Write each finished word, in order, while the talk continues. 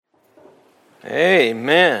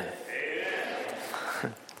Amen.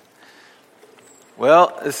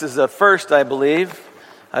 Well, this is the first, I believe.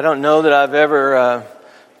 I don't know that I've ever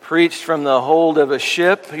preached from the hold of a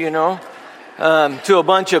ship, to a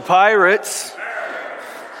bunch of pirates.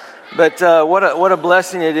 But what a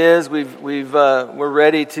blessing it is. We're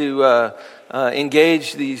ready to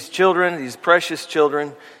engage these children, these precious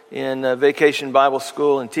children, in Vacation Bible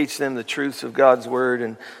School and teach them the truths of God's Word.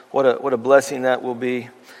 And what a blessing that will be.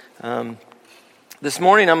 This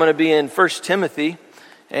morning I'm going to be in 1 Timothy,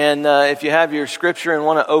 and if you have your scripture and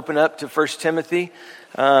want to open up to 1 Timothy,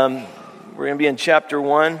 we're going to be in chapter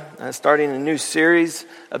 1, starting a new series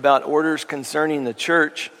about orders concerning the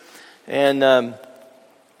church. And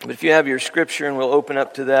but if you have your scripture and we'll open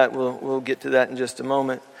up to that, we'll get to that in just a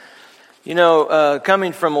moment.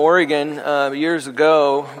 Coming from Oregon years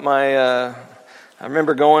ago, I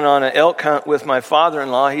remember going on an elk hunt with my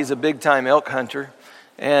father-in-law. He's a big-time elk hunter.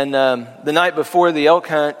 And the night before the elk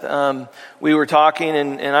hunt, we were talking,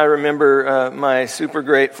 and I remember my super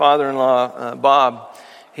great father-in-law, Bob.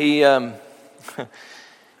 He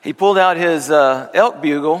pulled out his elk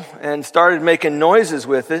bugle and started making noises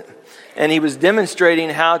with it, and he was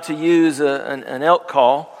demonstrating how to use an elk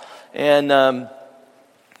call. And man,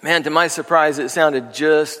 to my surprise, it sounded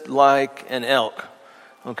just like an elk.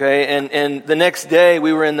 Okay, and the next day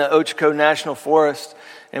we were in the Ochako National Forest.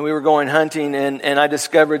 And we were going hunting, and I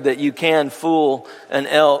discovered that you can fool an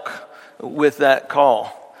elk with that call.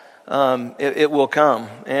 It will come.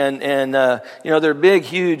 And they're big,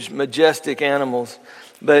 huge, majestic animals.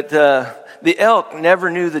 But the elk never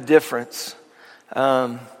knew the difference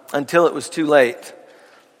until it was too late.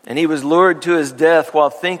 And he was lured to his death while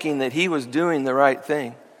thinking that he was doing the right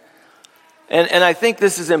thing. And I think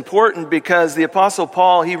this is important because the Apostle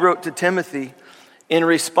Paul, he wrote to Timothy in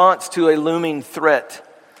response to a looming threat.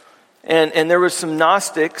 And there were some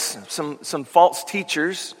Gnostics, some false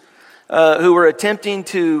teachers who were attempting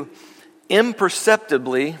to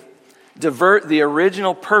imperceptibly divert the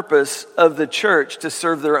original purpose of the church to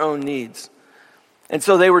serve their own needs. And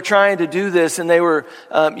so they were trying to do this, and they were,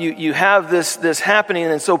 you have this happening.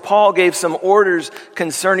 And so Paul gave some orders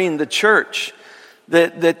concerning the church,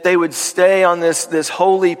 that they would stay on this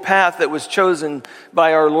holy path that was chosen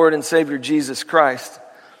by our Lord and Savior Jesus Christ.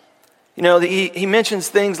 He mentions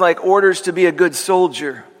things like orders to be a good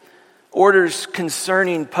soldier, orders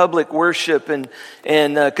concerning public worship and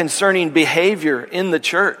concerning behavior in the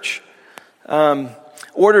church,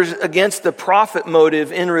 orders against the profit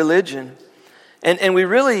motive in religion. And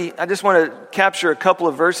I just want to capture a couple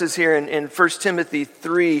of verses here in 1 Timothy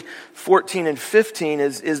 3, 14 and 15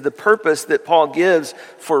 is the purpose that Paul gives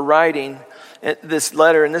for writing this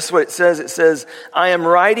letter. And this is what it says. It says, I am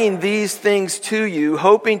writing these things to you,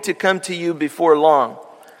 hoping to come to you before long.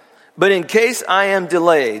 But in case I am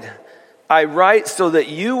delayed, I write so that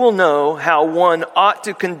you will know how one ought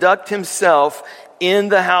to conduct himself in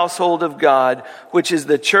the household of God, which is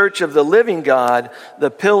the church of the living God,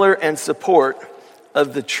 the pillar and support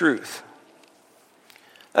of the truth.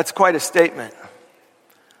 That's quite a statement.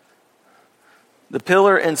 The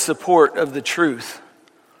pillar and support of the truth.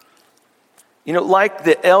 Like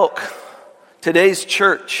the elk, today's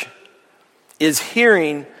church is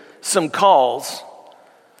hearing some calls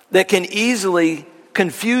that can easily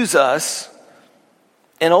confuse us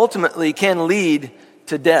and ultimately can lead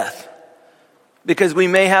to death because we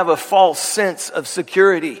may have a false sense of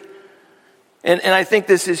security. And I think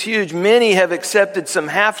this is huge. Many have accepted some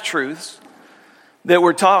half-truths that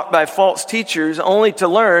were taught by false teachers only to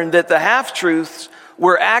learn that the half-truths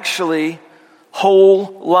were actually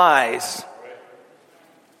whole lies.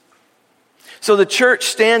 So the church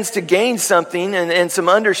stands to gain something and some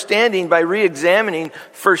understanding by re-examining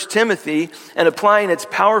 1 Timothy and applying its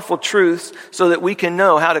powerful truths so that we can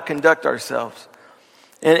know how to conduct ourselves.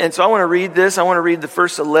 And so I want to read this. I want to read the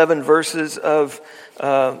first 11 verses of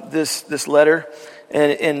this letter.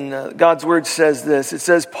 And God's word says this. It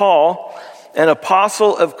says, Paul, an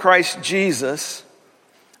apostle of Christ Jesus,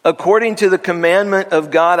 according to the commandment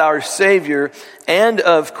of God our Savior and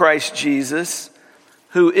of Christ Jesus,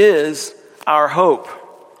 who is our hope.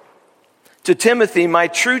 To Timothy, my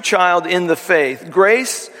true child in the faith,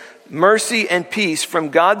 grace, mercy, and peace from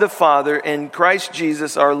God the Father and Christ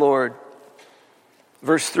Jesus our Lord.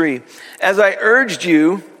 Verse 3, as I urged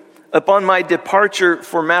you upon my departure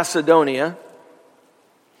for Macedonia,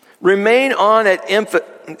 remain on at Ephesus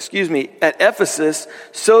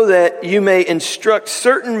so that you may instruct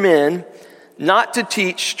certain men not to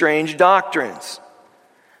teach strange doctrines,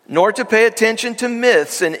 nor to pay attention to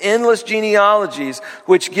myths and endless genealogies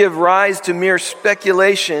which give rise to mere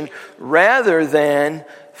speculation rather than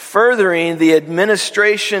furthering the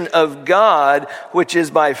administration of God, which is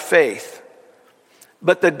by faith.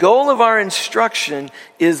 But the goal of our instruction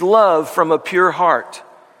is love from a pure heart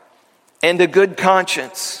and a good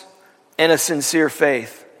conscience and a sincere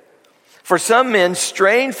faith. For some men,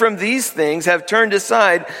 straying from these things, have turned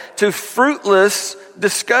aside to fruitless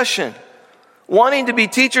discussion, wanting to be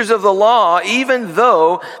teachers of the law, even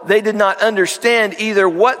though they did not understand either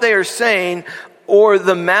what they are saying or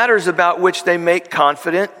the matters about which they make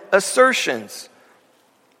confident assertions.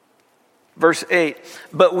 Verse 8,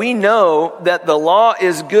 but we know that the law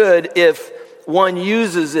is good if one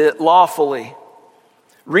uses it lawfully,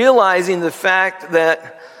 realizing the fact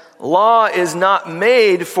that law is not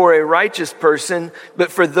made for a righteous person,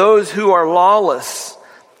 but for those who are lawless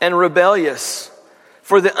and rebellious,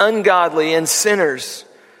 for the ungodly and sinners,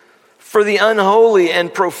 for the unholy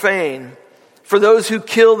and profane, for those who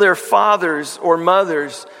kill their fathers or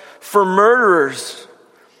mothers, for murderers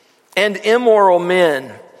and immoral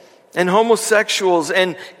men, and homosexuals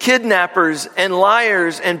and kidnappers and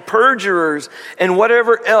liars and perjurers and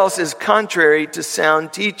whatever else is contrary to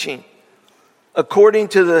sound teaching, according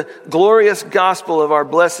to the glorious gospel of our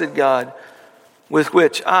blessed God, with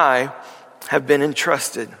which I have been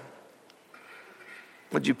entrusted.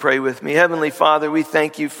 Would you pray with me? Heavenly Father, we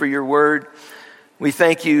thank you for your word. We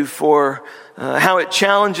thank you for how it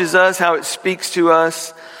challenges us, how it speaks to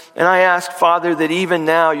us. And I ask, Father, that even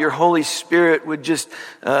now your Holy Spirit would just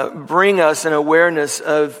bring us an awareness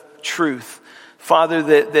of truth. Father,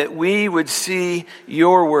 that we would see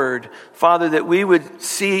your word. Father, that we would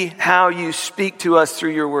see how you speak to us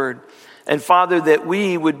through your word. And Father, that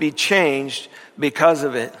we would be changed because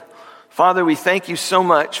of it. Father, we thank you so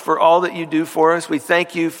much for all that you do for us. We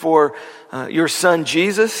thank you for your son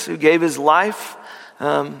Jesus, who gave his life,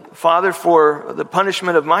 Father, for the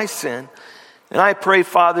punishment of my sin. And I pray,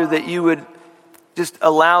 Father, that you would just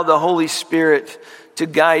allow the Holy Spirit to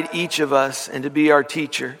guide each of us and to be our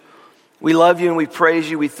teacher. We love you and we praise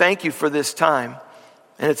you. We thank you for this time.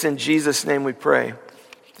 And it's in Jesus' name we pray.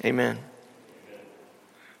 Amen.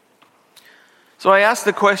 So I asked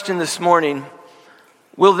the question this morning,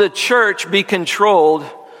 will the church be controlled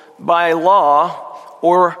by law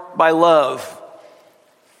or by love?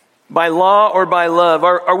 By law or by love?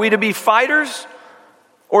 Are we to be fighters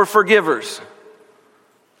or forgivers?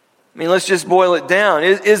 I mean, let's just boil it down.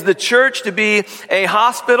 Is the church to be a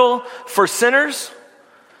hospital for sinners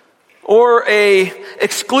or a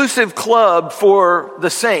exclusive club for the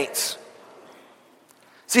saints?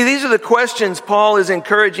 See, these are the questions Paul is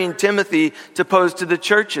encouraging Timothy to pose to the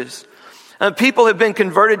churches. People have been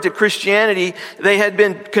converted to Christianity. They had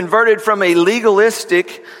been converted from a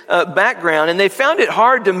legalistic background, and they found it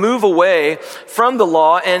hard to move away from the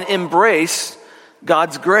law and embrace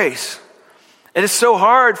God's grace. And it's so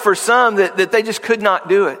hard for some that they just could not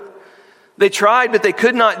do it. They tried, but they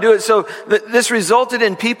could not do it. So this resulted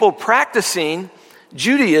in people practicing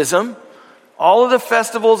Judaism, all of the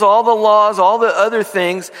festivals, all the laws, all the other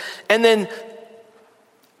things, and then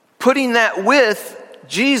putting that with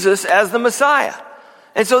Jesus as the Messiah.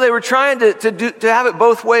 And so they were trying to have it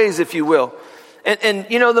both ways, if you will. And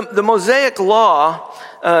you know, the Mosaic Law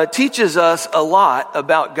teaches us a lot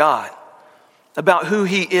about God, about who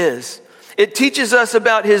he is. It teaches us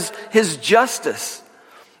about his justice.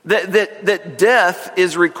 That death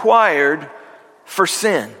is required for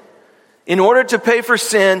sin. In order to pay for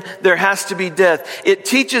sin, there has to be death. It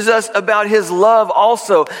teaches us about his love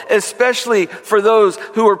also, especially for those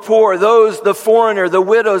who are poor, the foreigner, the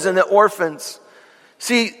widows, and the orphans.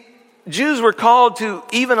 See, Jews were called to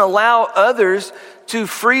even allow others to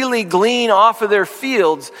freely glean off of their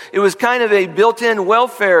fields. It was kind of a built-in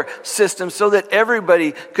welfare system so that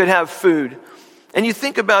everybody could have food. And you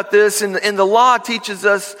think about this, and the law teaches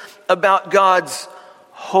us about God's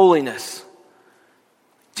holiness.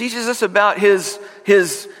 It teaches us about his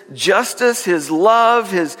justice, his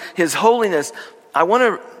love, his holiness. I want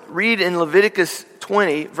to read in Leviticus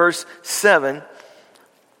 20, verse 7.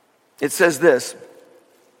 It says this.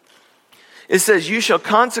 It says, "You shall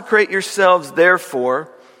consecrate yourselves,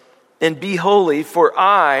 therefore, and be holy, for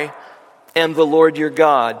I am the Lord your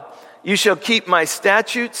God. You shall keep my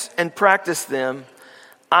statutes and practice them.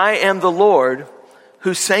 I am the Lord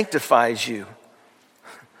who sanctifies you."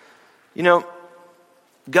 You know,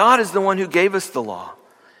 God is the one who gave us the law.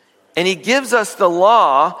 And he gives us the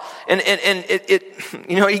law, and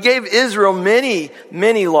he gave Israel many,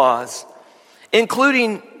 many laws,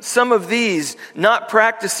 including some of these: not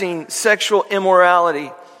practicing sexual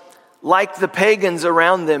immorality like the pagans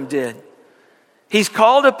around them did. He's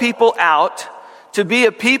called a people out to be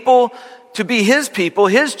a people,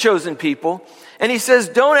 his chosen people. And he says,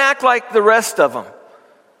 don't act like the rest of them.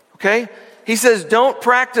 Okay? He says, don't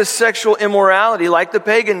practice sexual immorality like the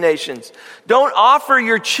pagan nations. Don't offer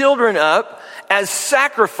your children up as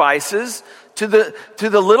sacrifices to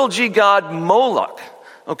the little g god Moloch.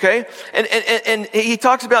 Okay? And he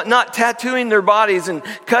talks about not tattooing their bodies and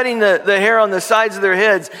cutting the hair on the sides of their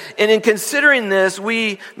heads. And in considering this,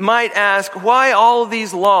 we might ask, why all of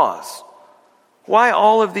these laws? Why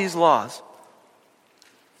all of these laws?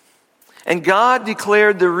 And God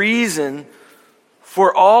declared the reason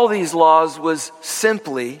for all these laws was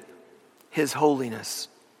simply His holiness.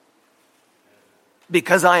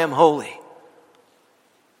 Because I am holy.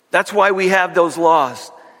 That's why we have those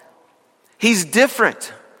laws. He's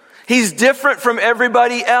different. He's different from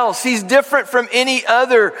everybody else. He's different from any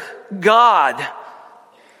other God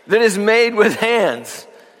that is made with hands.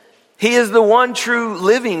 He is the one true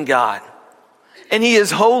living God. And He is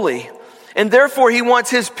holy. And therefore He wants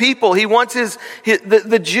His people, He wants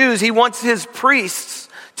the Jews, He wants His priests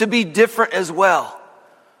to be different as well.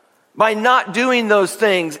 By not doing those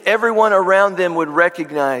things, everyone around them would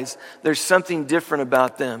recognize there's something different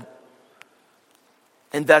about them.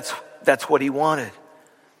 And that's what He wanted.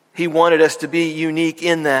 He wanted us to be unique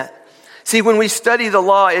in that. See, when we study the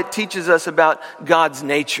law, it teaches us about God's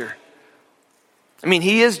nature. I mean,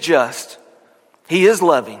 He is just. He is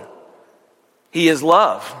loving. He is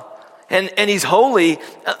love. And He's holy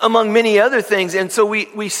among many other things. And so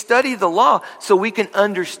we study the law so we can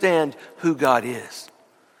understand who God is.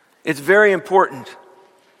 It's very important.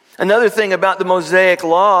 Another thing about the Mosaic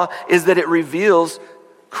law is that it reveals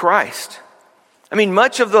Christ. I mean,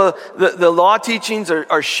 much of the law teachings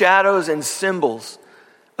are shadows and symbols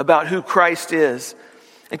about who Christ is.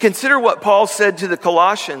 And consider what Paul said to the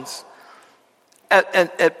Colossians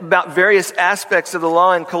about various aspects of the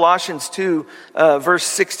law in Colossians 2, verse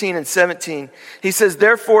 16 and 17. He says,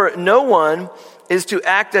 therefore, no one is to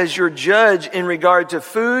act as your judge in regard to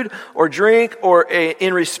food or drink or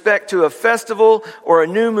in respect to a festival or a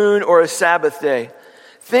new moon or a Sabbath day.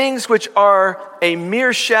 Things which are a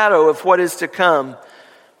mere shadow of what is to come,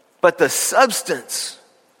 but the substance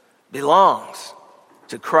belongs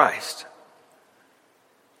to Christ.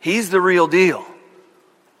 He's the real deal.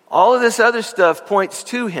 All of this other stuff points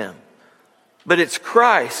to Him, but it's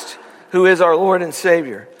Christ who is our Lord and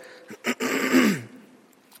Savior.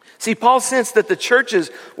 See, Paul sensed that the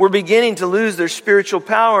churches were beginning to lose their spiritual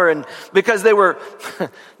power, and because they were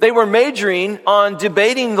majoring on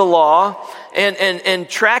debating the law and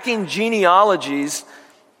tracking genealogies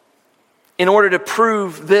in order to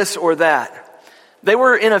prove this or that. They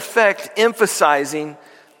were, in effect, emphasizing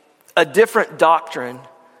a different doctrine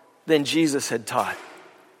than Jesus had taught.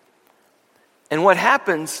 And what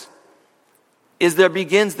happens is there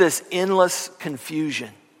begins this endless confusion.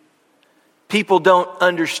 People don't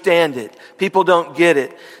understand it. People don't get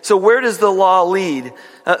it. So where does the law lead?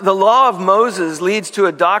 The law of Moses leads to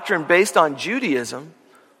a doctrine based on Judaism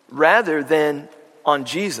rather than on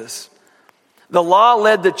Jesus. The law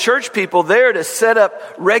led the church people there to set up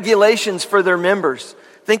regulations for their members.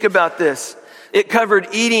 Think about this. It covered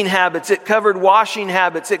eating habits. It covered washing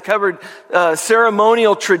habits. It covered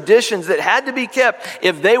ceremonial traditions that had to be kept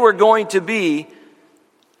if they were going to be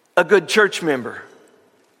a good church member.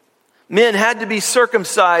 Men had to be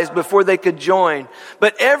circumcised before they could join.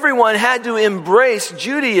 But everyone had to embrace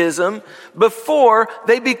Judaism before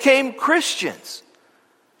they became Christians.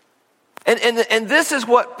 And this is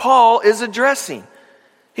what Paul is addressing.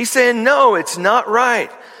 He's saying, no, it's not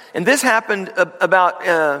right. And this happened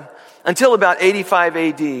until about 85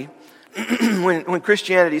 AD, when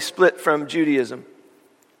Christianity split from Judaism.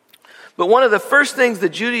 But one of the first things the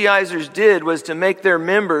Judaizers did was to make their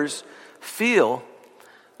members feel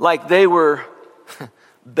like they were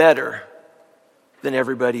better than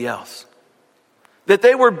everybody else. That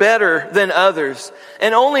they were better than others.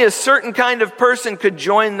 And only a certain kind of person could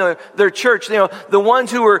join their church. You know, the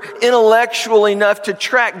ones who were intellectual enough to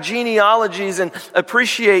track genealogies and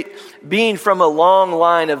appreciate being from a long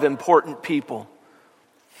line of important people.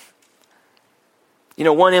 You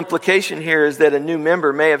know, one implication here is that a new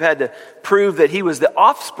member may have had to prove that he was the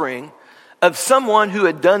offspring of someone who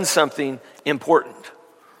had done something important.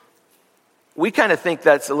 We kind of think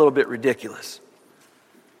that's a little bit ridiculous.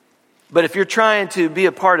 But if you're trying to be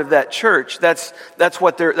a part of that church, that's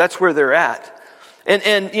where they're at.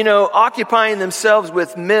 And you know, occupying themselves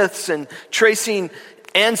with myths and tracing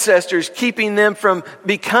ancestors, keeping them from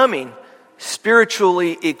becoming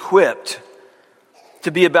spiritually equipped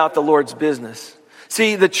to be about the Lord's business.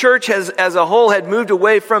 See, the church as a whole had moved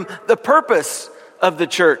away from the purpose of the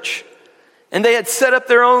church. And they had set up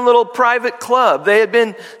their own little private club. They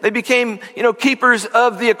became, you know, keepers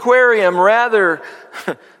of the aquarium rather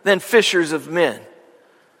than fishers of men.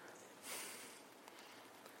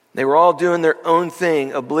 They were all doing their own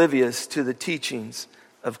thing, oblivious to the teachings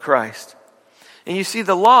of Christ. And you see,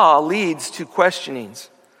 the law leads to questionings.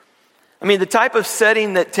 I mean, the type of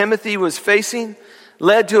setting that Timothy was facing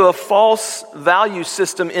led to a false value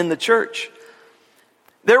system in the church.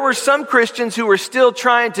 There were some Christians who were still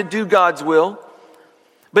trying to do God's will,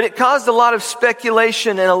 but it caused a lot of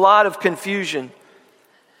speculation and a lot of confusion.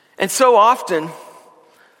 And so often,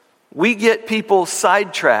 we get people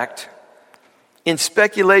sidetracked in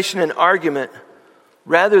speculation and argument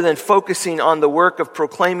rather than focusing on the work of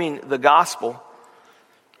proclaiming the gospel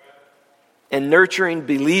and nurturing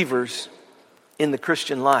believers in the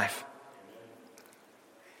Christian life.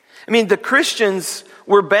 I mean, the Christians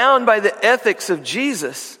were bound by the ethics of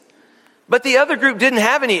Jesus, but the other group didn't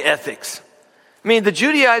have any ethics. I mean, the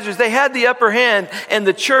Judaizers, they had the upper hand, and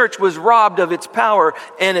the church was robbed of its power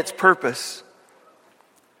and its purpose.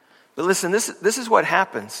 But listen, this is what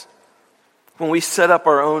happens when we set up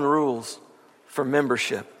our own rules for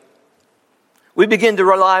membership. We begin to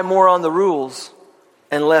rely more on the rules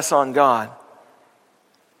and less on God.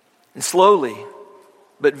 And slowly,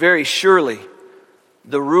 but very surely,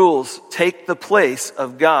 the rules take the place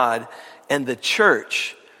of God, and the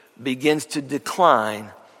church begins to decline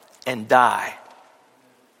and die.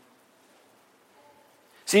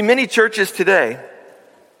 See, many churches today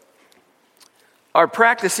are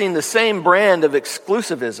practicing the same brand of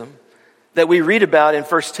exclusivism that we read about in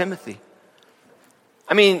 1 Timothy.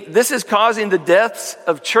 I mean, this is causing the deaths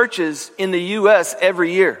of churches in the U.S.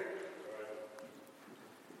 every year.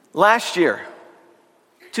 Last year,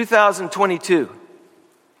 2022,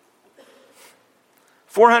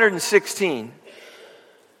 416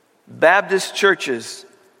 Baptist churches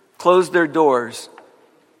closed their doors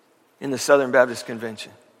in the Southern Baptist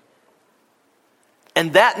Convention.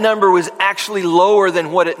 And that number was actually lower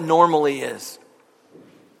than what it normally is.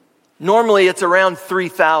 Normally it's around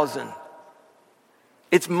 3,000.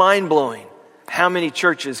 It's mind-blowing how many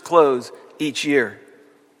churches close each year.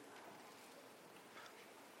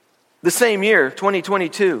 The same year,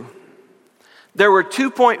 2022, there were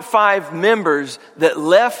 2.5 members that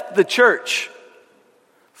left the church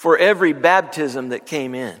for every baptism that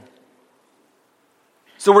came in.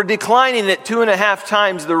 So we're declining at 2.5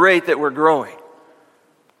 times the rate that we're growing.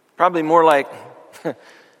 Probably more like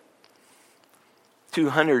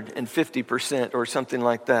 250% or something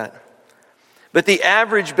like that. But the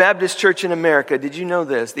average Baptist church in America, did you know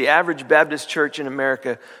this? The average Baptist church in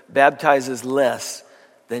America baptizes less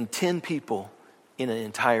than 10 people in an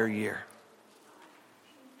entire year.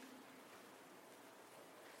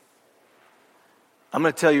 I'm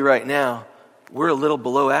going to tell you right now, we're a little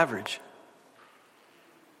below average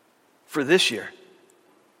for this year.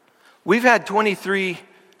 We've had 23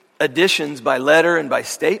 additions by letter and by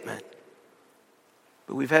statement,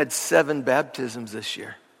 but we've had 7 baptisms this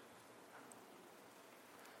year.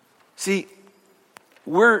 See,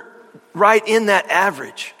 we're right in that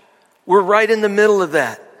average. We're right in the middle of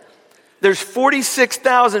that. There's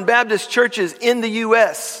 46,000 Baptist churches in the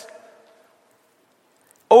U.S.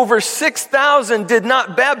 Over 6,000 did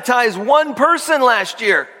not baptize one person last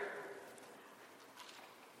year.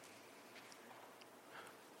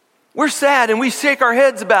 We're sad and we shake our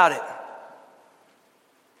heads about it.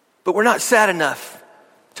 But we're not sad enough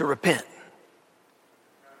to repent.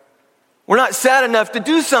 We're not sad enough to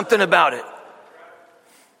do something about it.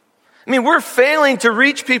 I mean, we're failing to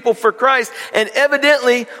reach people for Christ, and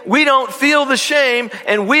evidently we don't feel the shame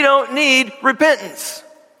and we don't need repentance.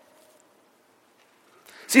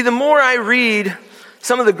 See, the more I read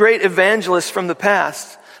some of the great evangelists from the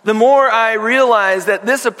past, the more I realize that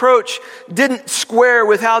this approach didn't square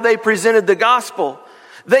with how they presented the gospel.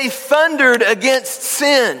 They thundered against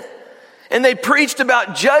sin, and they preached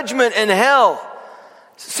about judgment and hell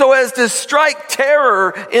so as to strike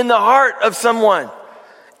terror in the heart of someone.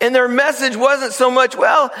 And their message wasn't so much,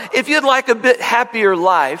 well, if you'd like a bit happier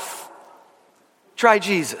life, try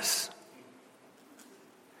Jesus.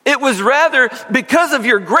 It was rather, because of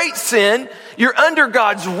your great sin, you're under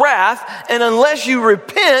God's wrath, and unless you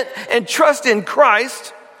repent and trust in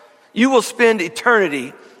Christ, you will spend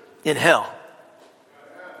eternity in hell.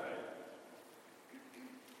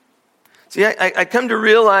 See, I come to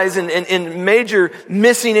realize in major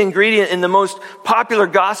missing ingredient in the most popular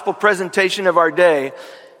gospel presentation of our day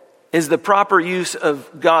is the proper use of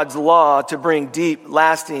God's law to bring deep,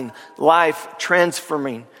 lasting,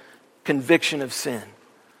 life-transforming conviction of sin.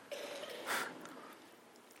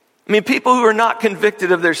 I mean, people who are not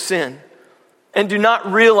convicted of their sin and do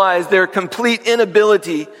not realize their complete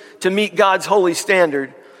inability to meet God's holy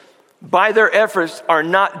standard, by their efforts are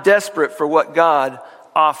not desperate for what God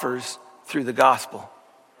offers through the gospel.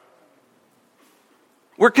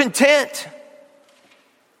 We're content.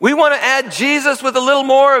 We want to add Jesus with a little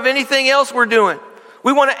more of anything else we're doing.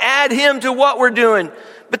 We want to add him to what we're doing.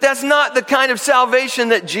 But that's not the kind of salvation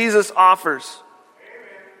that Jesus offers.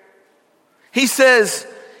 He says,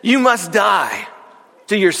 you must die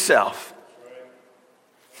to yourself.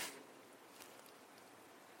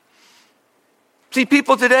 See,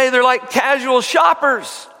 people today, they're like casual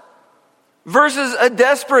shoppers versus a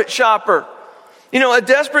desperate shopper. You know, a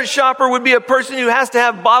desperate shopper would be a person who has to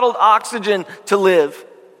have bottled oxygen to live.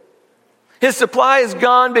 His supply is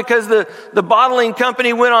gone because the bottling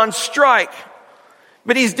company went on strike.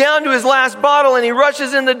 But he's down to his last bottle and he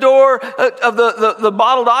rushes in the door of the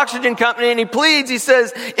bottled oxygen company and he pleads, he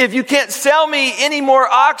says, if you can't sell me any more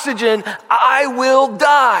oxygen, I will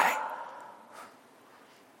die.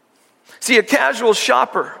 See, a casual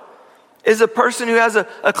shopper is a person who has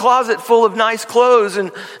a closet full of nice clothes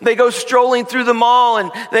and they go strolling through the mall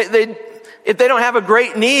and if they don't have a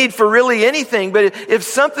great need for really anything, but if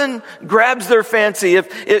something grabs their fancy,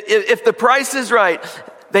 if the price is right,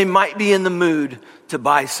 they might be in the mood to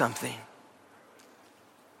buy something.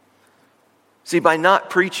 See, by not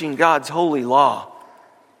preaching God's holy law,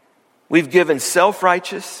 we've given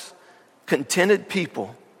self-righteous, contented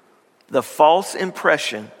people the false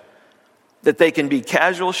impression that they can be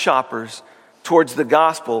casual shoppers towards the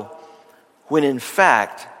gospel when in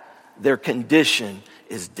fact their condition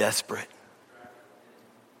is desperate.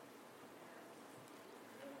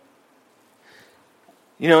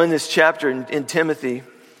 You know, in this chapter in Timothy,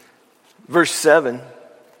 verse 7,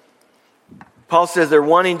 Paul says they're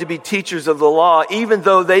wanting to be teachers of the law, even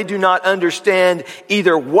though they do not understand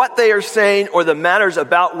either what they are saying or the matters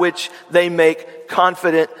about which they make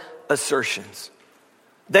confident assertions.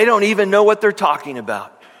 They don't even know what they're talking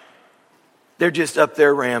about. They're just up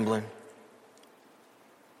there rambling.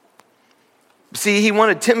 See, he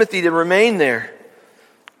wanted Timothy to remain there,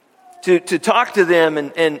 to talk to them.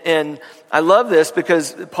 And I love this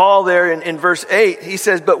because Paul there in verse 8, he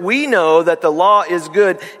says, but we know that the law is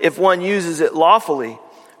good if one uses it lawfully,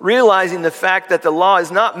 realizing the fact that the law is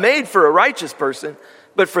not made for a righteous person,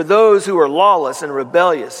 but for those who are lawless and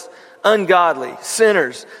rebellious, ungodly,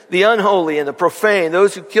 sinners, the unholy and the profane,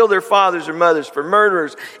 those who kill their fathers or mothers, for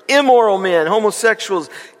murderers, immoral men, homosexuals,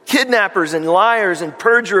 kidnappers and liars and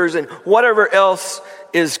perjurers and whatever else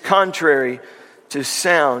is contrary to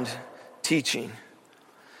sound teaching.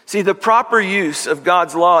 See, the proper use of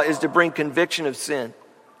God's law is to bring conviction of sin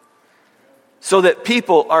so that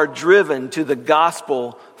people are driven to the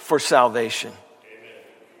gospel for salvation. Amen.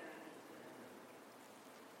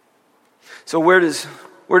 So where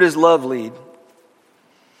does love lead?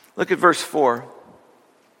 Look at verse 4.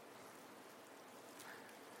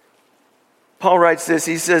 Paul writes this,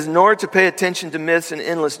 he says, nor to pay attention to myths and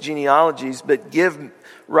endless genealogies, but give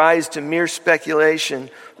rise to mere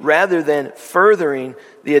speculation rather than furthering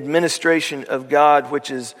the administration of God,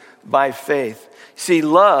 which is by faith. See,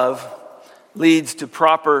 love leads to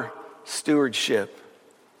proper stewardship.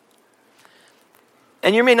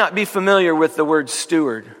 And you may not be familiar with the word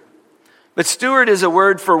steward, but steward is a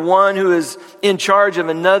word for one who is in charge of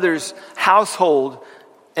another's household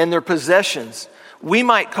and their possessions. We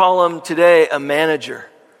might call them today a manager.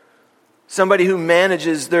 Somebody who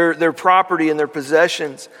manages their property and their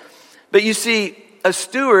possessions. But you see, a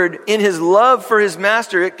steward, in his love for his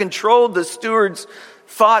master, it controlled the steward's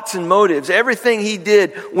thoughts and motives. Everything he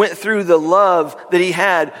did went through the love that he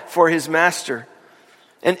had for his master.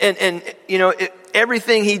 And you know,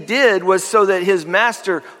 everything he did was so that his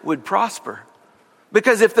master would prosper.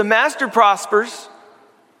 Because if the master prospers,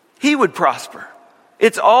 he would prosper.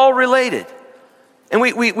 It's all related. And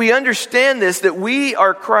we understand this, that we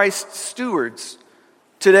are Christ's stewards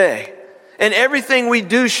today. And everything we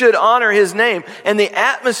do should honor his name. And the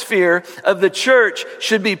atmosphere of the church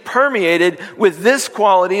should be permeated with this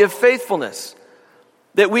quality of faithfulness.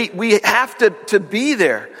 That we have to be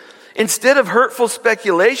there. Instead of hurtful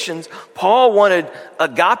speculations, Paul wanted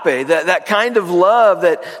agape, that kind of love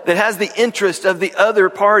that has the interest of the other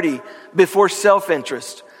party before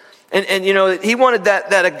self-interest. And you know, he wanted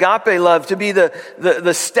that agape love to be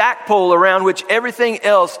the stackpole around which everything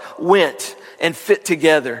else went and fit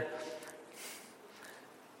together.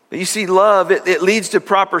 But you see, love, it leads to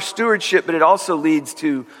proper stewardship, but it also leads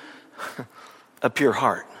to a pure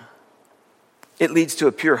heart. It leads to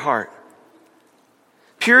a pure heart.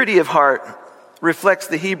 Purity of heart reflects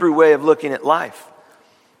the Hebrew way of looking at life.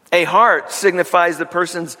 A heart signifies the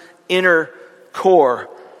person's inner core,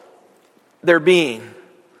 their being.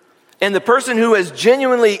 And the person who is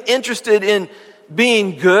genuinely interested in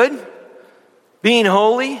being good, being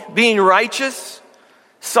holy, being righteous,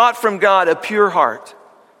 sought from God a pure heart.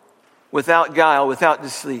 without guile, without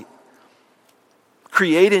deceit.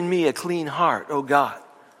 Create in me a clean heart, O God,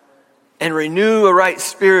 and renew a right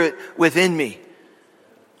spirit within me.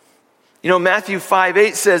 You know, Matthew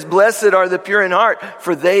 5:8 says, blessed are the pure in heart,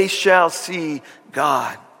 for they shall see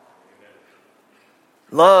God.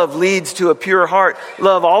 Love leads to a pure heart.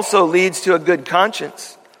 Love also leads to a good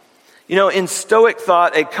conscience. You know, in Stoic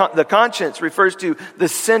thought, the conscience refers to the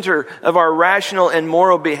center of our rational and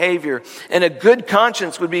moral behavior. And a good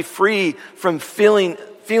conscience would be free from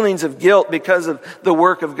feelings of guilt because of the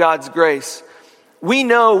work of God's grace. We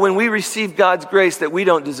know when we receive God's grace that we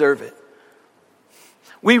don't deserve it.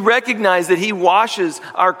 We recognize that He washes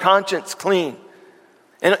our conscience clean.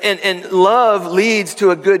 And love leads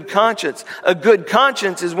to a good conscience. A good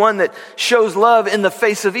conscience is one that shows love in the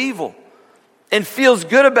face of evil and feels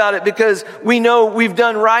good about it because we know we've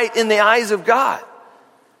done right in the eyes of God.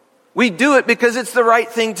 We do it because it's the right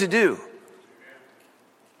thing to do.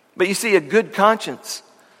 But you see, a good conscience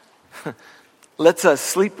lets us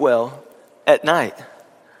sleep well at night.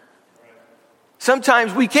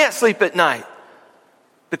 Sometimes we can't sleep at night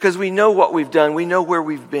because we know what we've done. We know where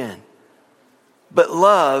we've been. But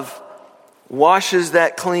love washes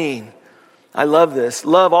that clean. I love this.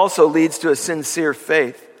 Love also leads to a sincere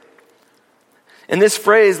faith. And this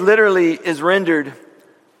phrase literally is rendered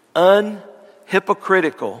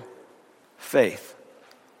unhypocritical faith.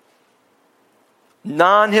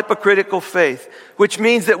 Non-hypocritical faith, which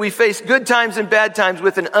means that we face good times and bad times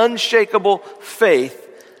with an unshakable faith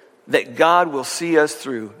that God will see us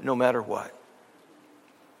through no matter what.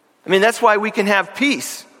 I mean, that's why we can have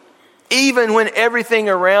peace. Even when everything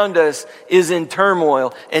around us is in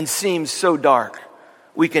turmoil and seems so dark,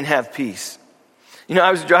 we can have peace. You know,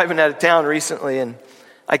 I was driving out of town recently and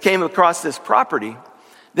I came across this property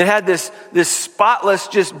that had this spotless,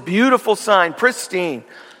 just beautiful sign, pristine.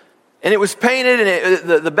 And it was painted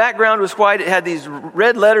and the background was white. It had these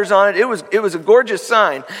red letters on it. It was a gorgeous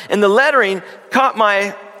sign. And the lettering caught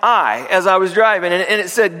my eye as I was driving. And it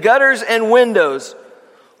said, gutters and windows,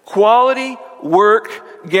 quality work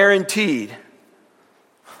guaranteed.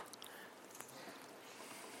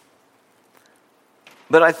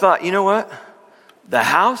 But I thought, you know what? The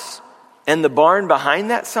house and the barn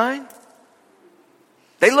behind that sign,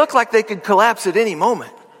 they look like they could collapse at any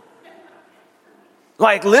moment.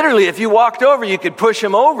 Like literally, if you walked over, you could push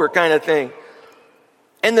them over kind of thing.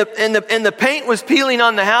 And the paint was peeling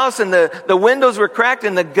on the house and the windows were cracked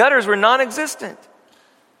and the gutters were non-existent.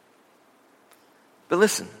 But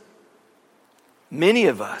listen, many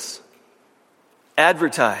of us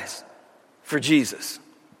advertise for Jesus,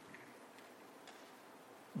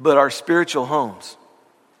 but our spiritual homes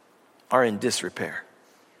are in disrepair.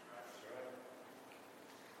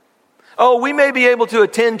 Oh, we may be able to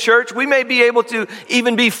attend church. We may be able to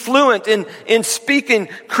even be fluent in speaking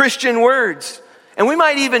Christian words. And we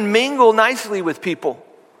might even mingle nicely with people.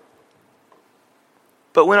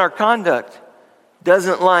 But when our conduct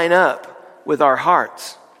doesn't line up with our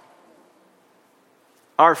hearts,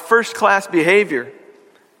 our first-class behavior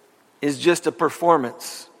is just a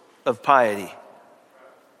performance of piety.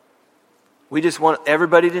 We just want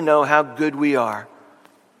everybody to know how good we are.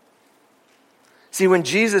 See, when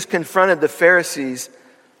Jesus confronted the Pharisees,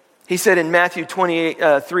 he said in Matthew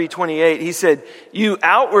 3:28, he said, you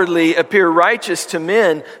outwardly appear righteous to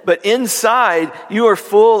men, but inside you are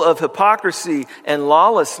full of hypocrisy and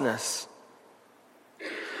lawlessness.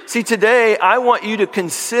 See, today I want you to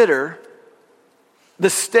consider the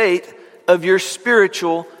state of your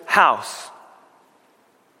spiritual house.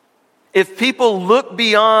 If people look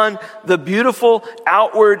beyond the beautiful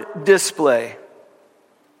outward display,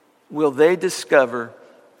 will they discover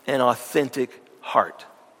an authentic heart?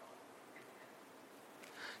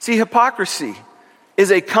 See, hypocrisy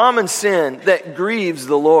is a common sin that grieves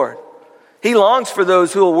the Lord. He longs for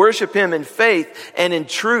those who will worship Him in faith and in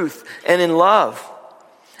truth and in love.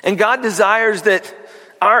 And God desires that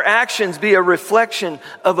our actions be a reflection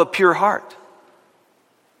of a pure heart.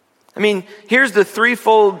 I mean, here's the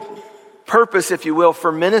threefold purpose, if you will,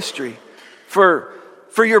 for ministry, for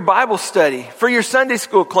your Bible study, for your Sunday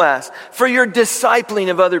school class, for your discipling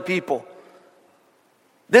of other people.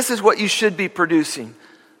 This is what you should be producing.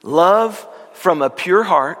 Love from a pure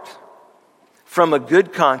heart, from a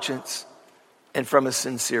good conscience, and from a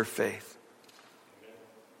sincere faith.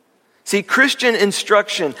 See, Christian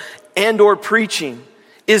instruction and or preaching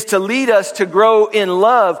is to lead us to grow in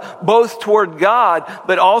love, both toward God,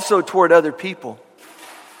 but also toward other people.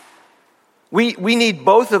 We need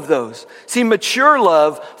both of those. See, mature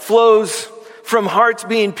love flows from hearts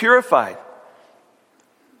being purified.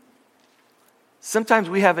 Sometimes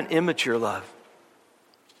we have an immature love.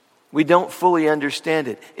 We don't fully understand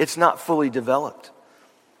it. It's not fully developed.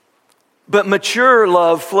 But mature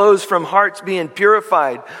love flows from hearts being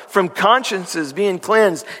purified, from consciences being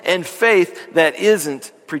cleansed, and faith that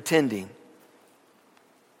isn't pretending.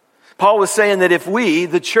 Paul was saying that if we,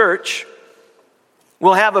 the church,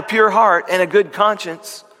 will have a pure heart and a good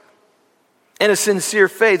conscience and a sincere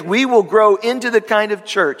faith, we will grow into the kind of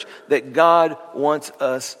church that God wants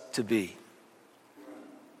us to be.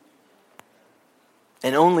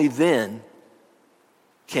 And only then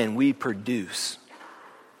can we produce.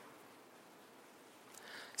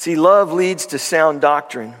 See, love leads to sound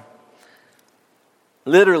doctrine.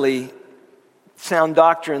 Literally, sound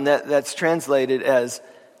doctrine that's translated as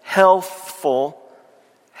healthful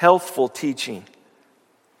teaching.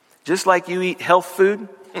 Just like you eat health food,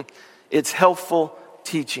 it's healthful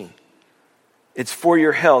teaching. It's for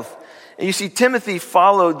your health. And you see, Timothy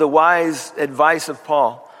followed the wise advice of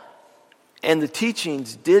Paul. And the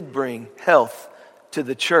teachings did bring health to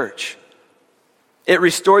the church. It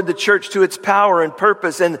restored the church to its power and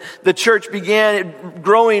purpose, and the church began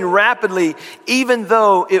growing rapidly, even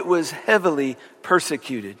though it was heavily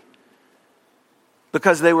persecuted,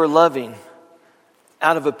 because they were loving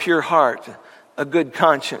out of a pure heart, a good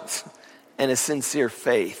conscience, and a sincere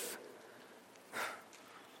faith.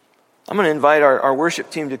 I'm going to invite our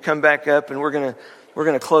worship team to come back up, and we're going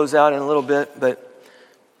to close out in a little bit, but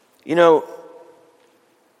you know,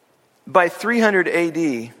 by 300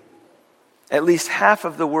 AD, at least half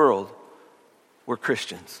of the world were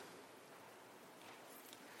Christians.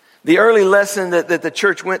 The early lesson that the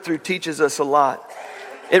church went through teaches us a lot.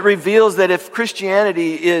 It reveals that if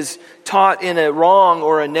Christianity is taught in a wrong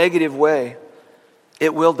or a negative way,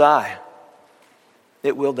 it will die.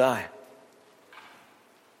 It will die.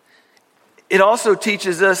 It also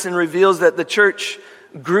teaches us and reveals that the church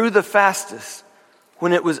grew the fastest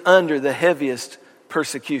when it was under the heaviest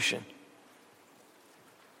persecution.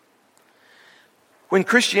 When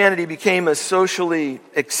Christianity became a socially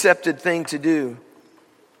accepted thing to do,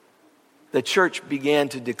 the church began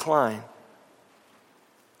to decline.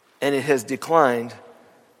 And it has declined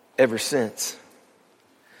ever since.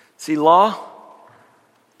 See, law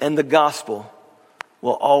and the gospel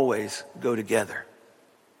will always go together.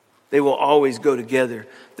 They will always go together.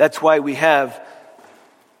 That's why we have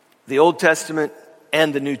the Old Testament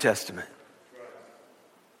and the New Testament.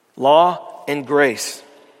 Law and grace.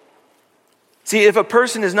 See, if a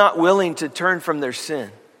person is not willing to turn from their sin,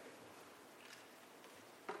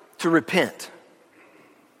 to repent,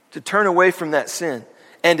 to turn away from that sin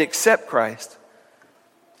and accept Christ,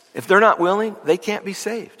 if they're not willing, they can't be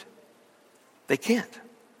saved. They can't.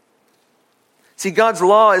 See, God's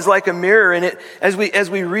law is like a mirror, and as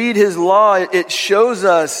we read His law, it shows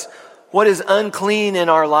us what is unclean in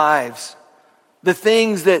our lives. The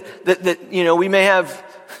things that you know, we may have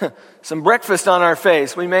some breakfast on our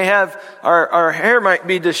face. We may have, our hair might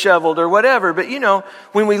be disheveled or whatever. But you know,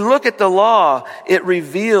 when we look at the law, it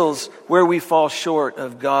reveals where we fall short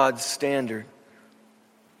of God's standard.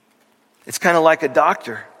 It's kind of like a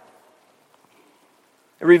doctor.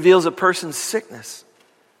 It reveals a person's sickness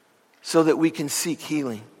so that we can seek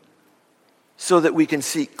healing, so that we can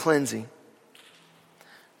seek cleansing.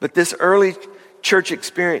 But this early church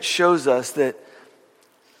experience shows us that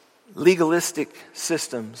legalistic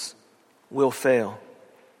systems will fail.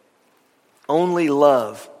 Only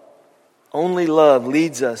love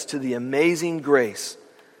leads us to the amazing grace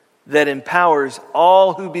that empowers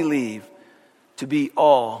all who believe to be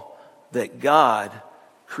all that God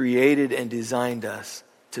created and designed us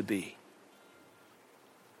to be.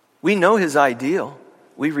 We know His ideal.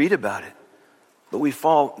 We read about it, but we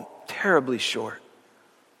fall terribly short.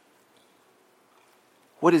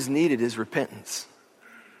 What is needed is repentance.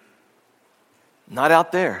 Not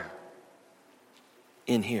out there,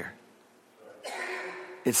 in here.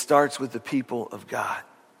 It starts with the people of God.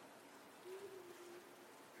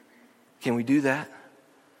 Can we do that?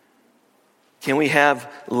 Can we have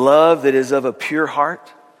love that is of a pure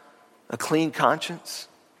heart, a clean conscience,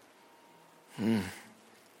 and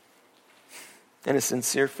a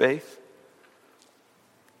sincere faith?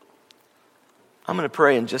 I'm going to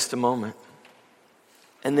pray in just a moment,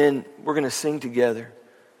 and then we're going to sing together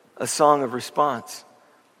a song of response.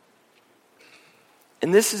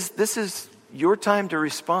 And this is your time to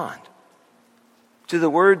respond to the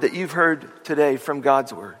word that you've heard today from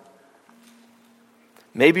God's word.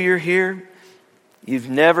 Maybe you're here, you've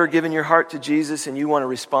never given your heart to Jesus, and you want to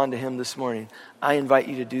respond to Him this morning. I invite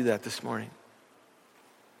you to do that this morning.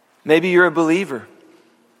 Maybe you're a believer,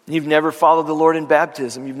 and you've never followed the Lord in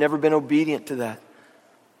baptism. You've never been obedient to that.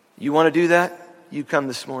 You want to do that? You come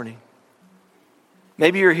this morning.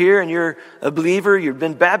 Maybe you're here and you're a believer, you've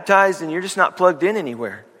been baptized, and you're just not plugged in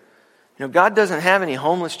anywhere. You know, God doesn't have any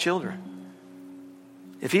homeless children.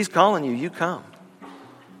 If He's calling you, you come.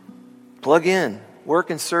 Plug in, work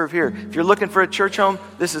and serve here. If you're looking for a church home,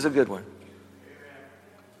 this is a good one.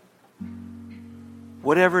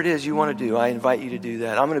 Whatever it is you want to do, I invite you to do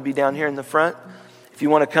that. I'm going to be down here in the front. If you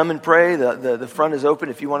want to come and pray, the front is open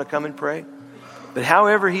if you want to come and pray. But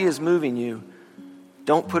however He is moving you,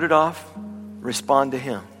 don't put it off. Respond to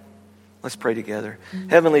Him. Let's pray together.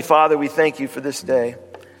 Heavenly Father, we thank You for this day.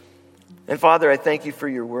 And Father, I thank You for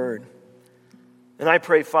Your word. And I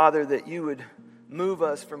pray, Father, that You would move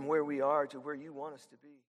us from where we are to where You want us to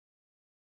be.